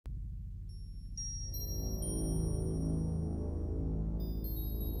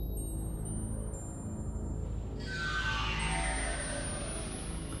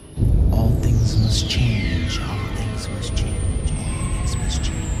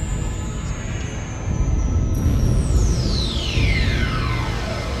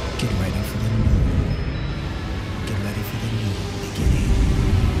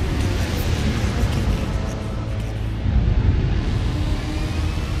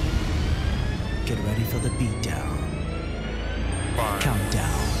Get ready for the beatdown. 5,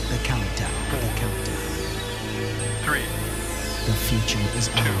 Countdown, the countdown, the countdown. 3, The future is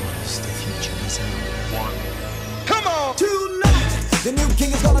ours, the future is ours. 1. Come on! Tonight, the new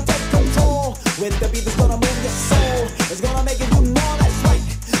king is gonna take control. With the beat that's gonna move your soul. It's gonna make it do more, that's right.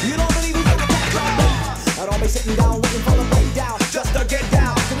 You don't believe he's gonna take control. I don't be sitting down waiting for the breakdown. Just to get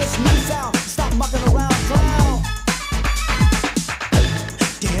down to this new sound. Stop mucking around, clown.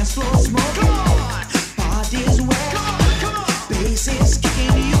 Dance floor smoke. Come on! Body's wet. Come on, come on. Bass is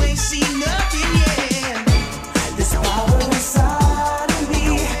kicking, you ain't seen nothing yet. This power inside of me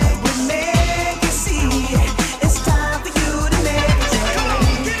will make you see. It's time for you to make a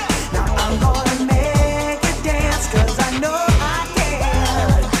change. Now I'm gonna make you dance, 'cause I know I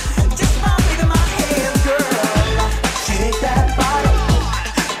can. Just by waving my hands, girl. Shake that body,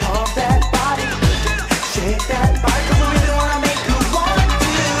 pump that body. Shake that body, 'cause I really wanna make you want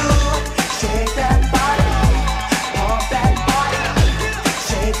to. Shake that body, pump that body.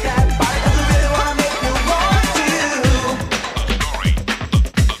 Shake that body, 'cause I really wanna make you want to.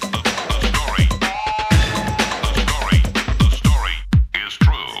 The story is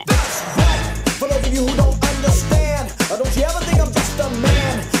true. That's right. For those of you who don't understand, don't you ever think I'm just a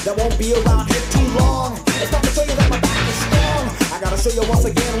man that won't be around here too long. It's time to show you that my back is strong. I gotta show you once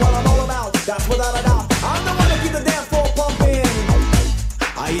again what I'm all about. That's without a doubt. I'm the one to keep the dance floor pumping.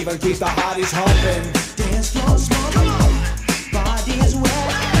 I even keep the hotties humping. Dance floor smoking, body is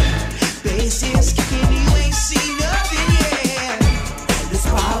wet, bass is kicking, you ain't seen nothing yet. This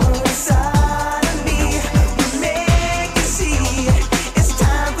power inside of me will make you see. It's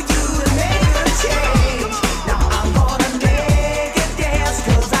time for you to make a change. Now I'm gonna make you dance,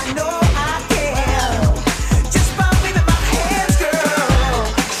 'cause I know I can. Just by waving my hands, girl.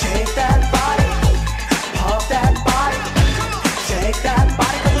 Shake that body, pump that body. Shake that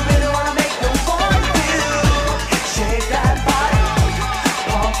body, 'cause I really wanna make you want to. Shake that body,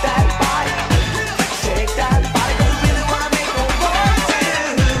 pump that body.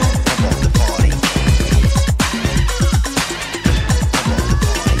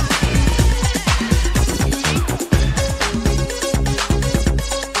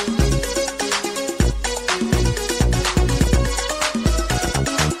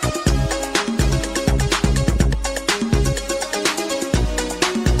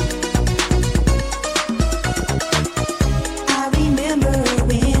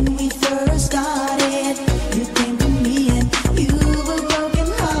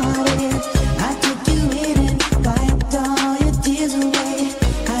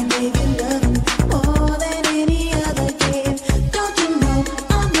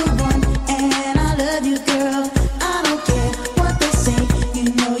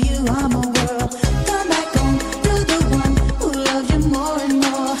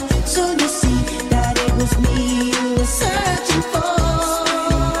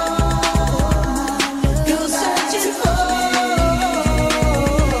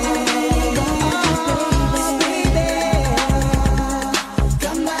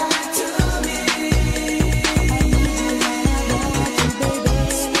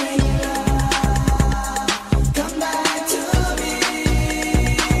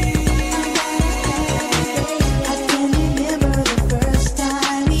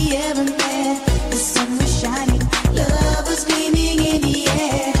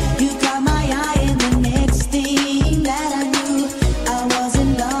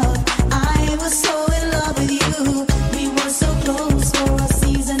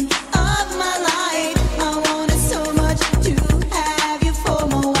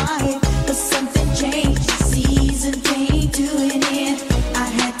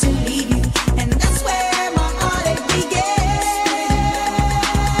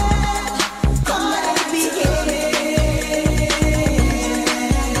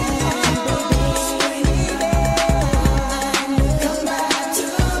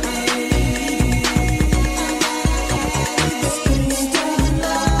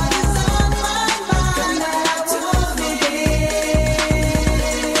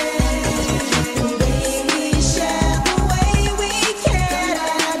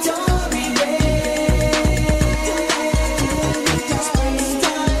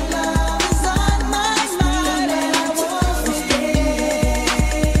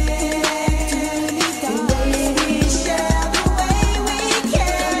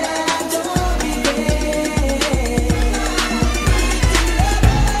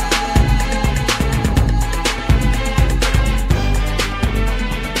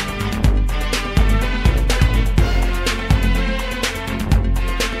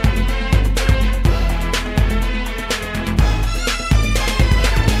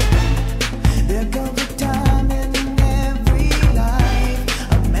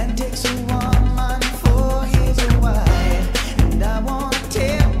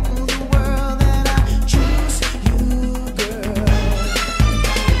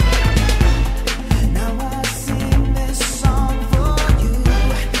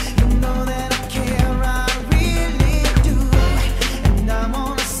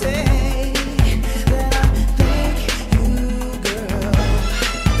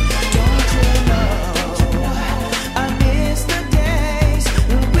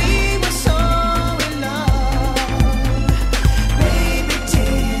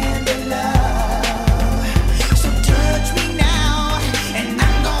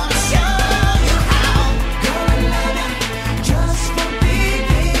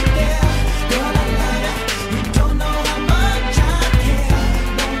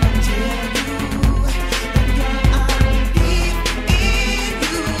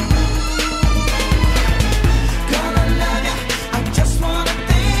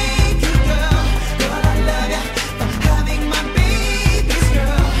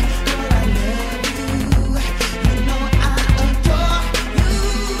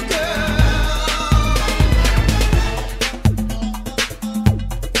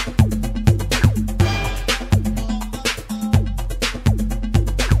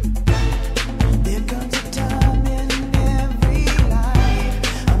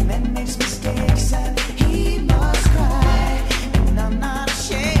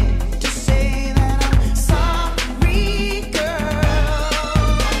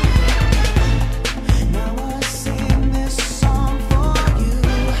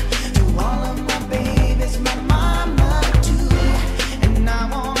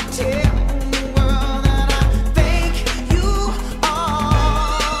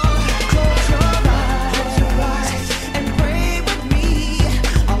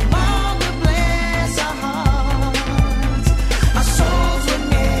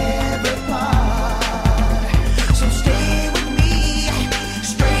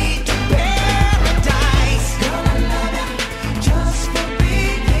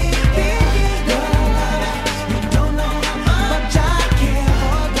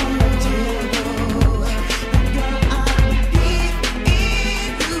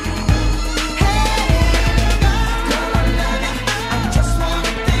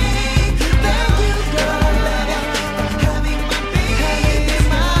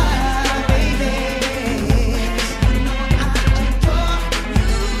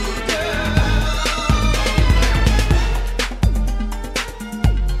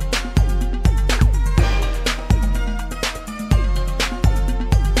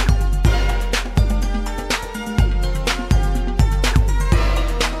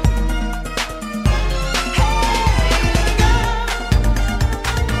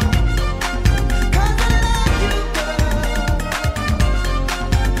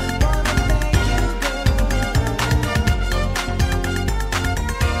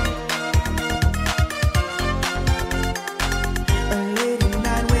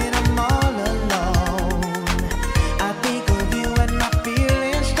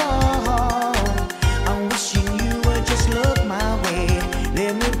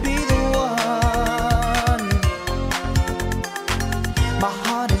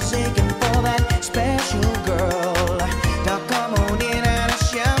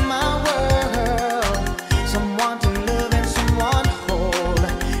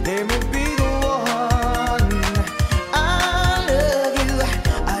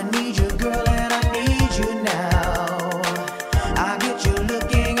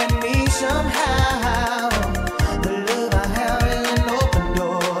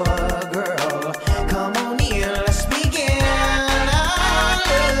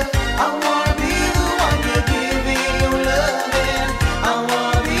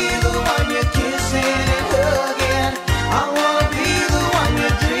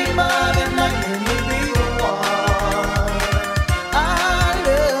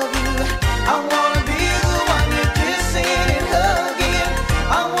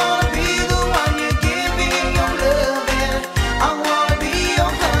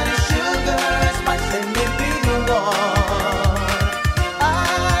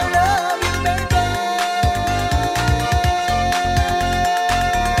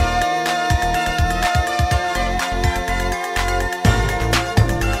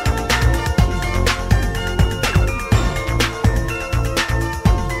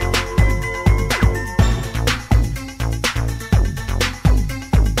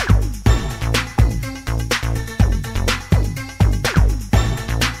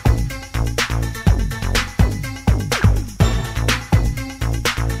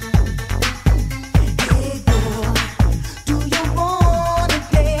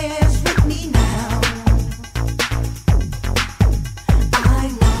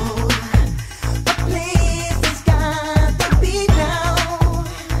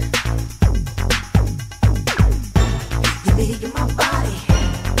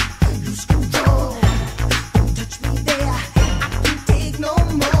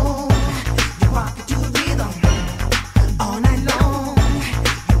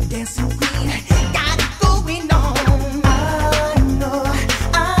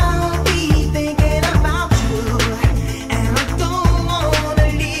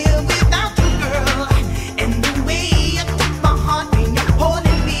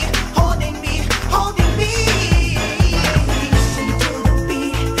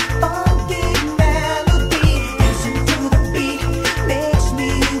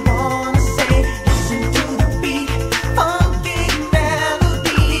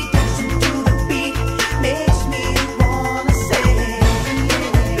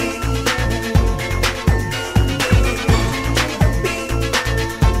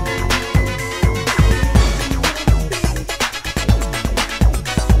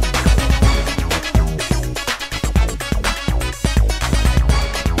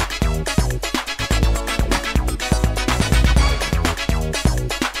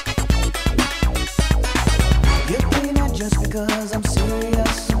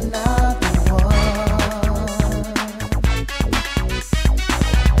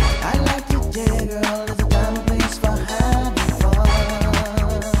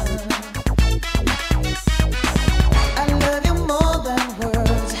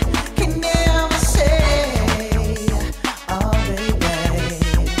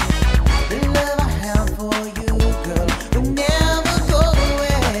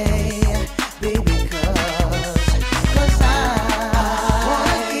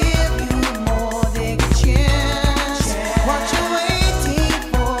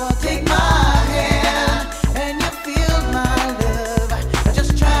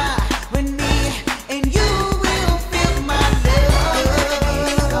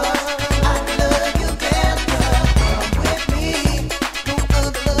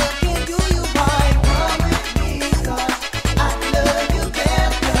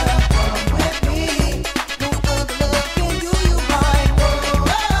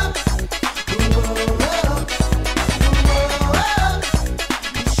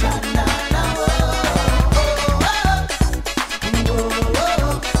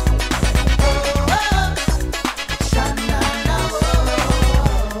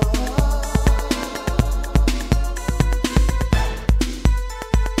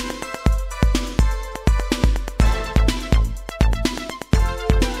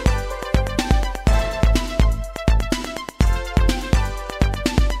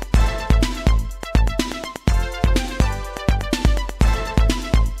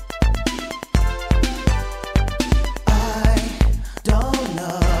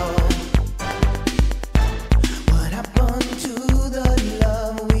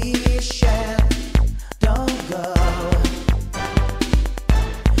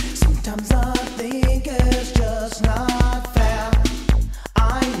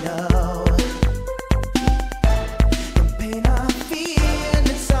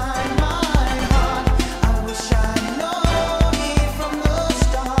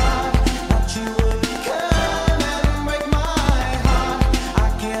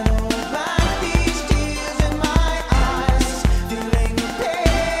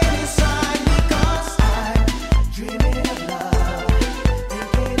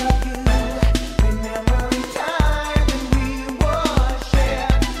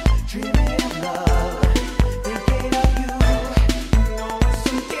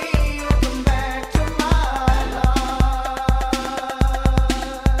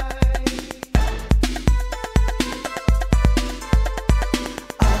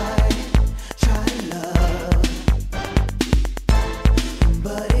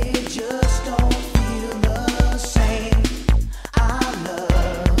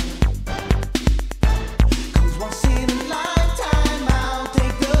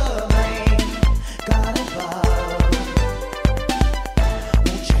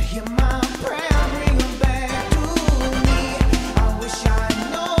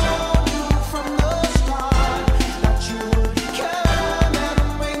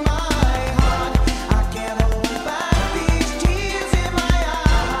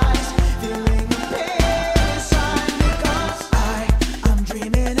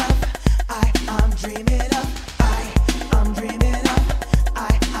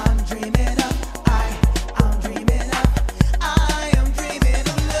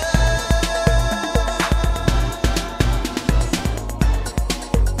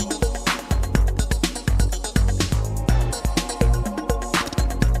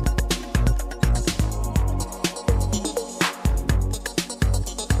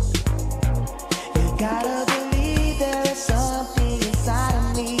 gotta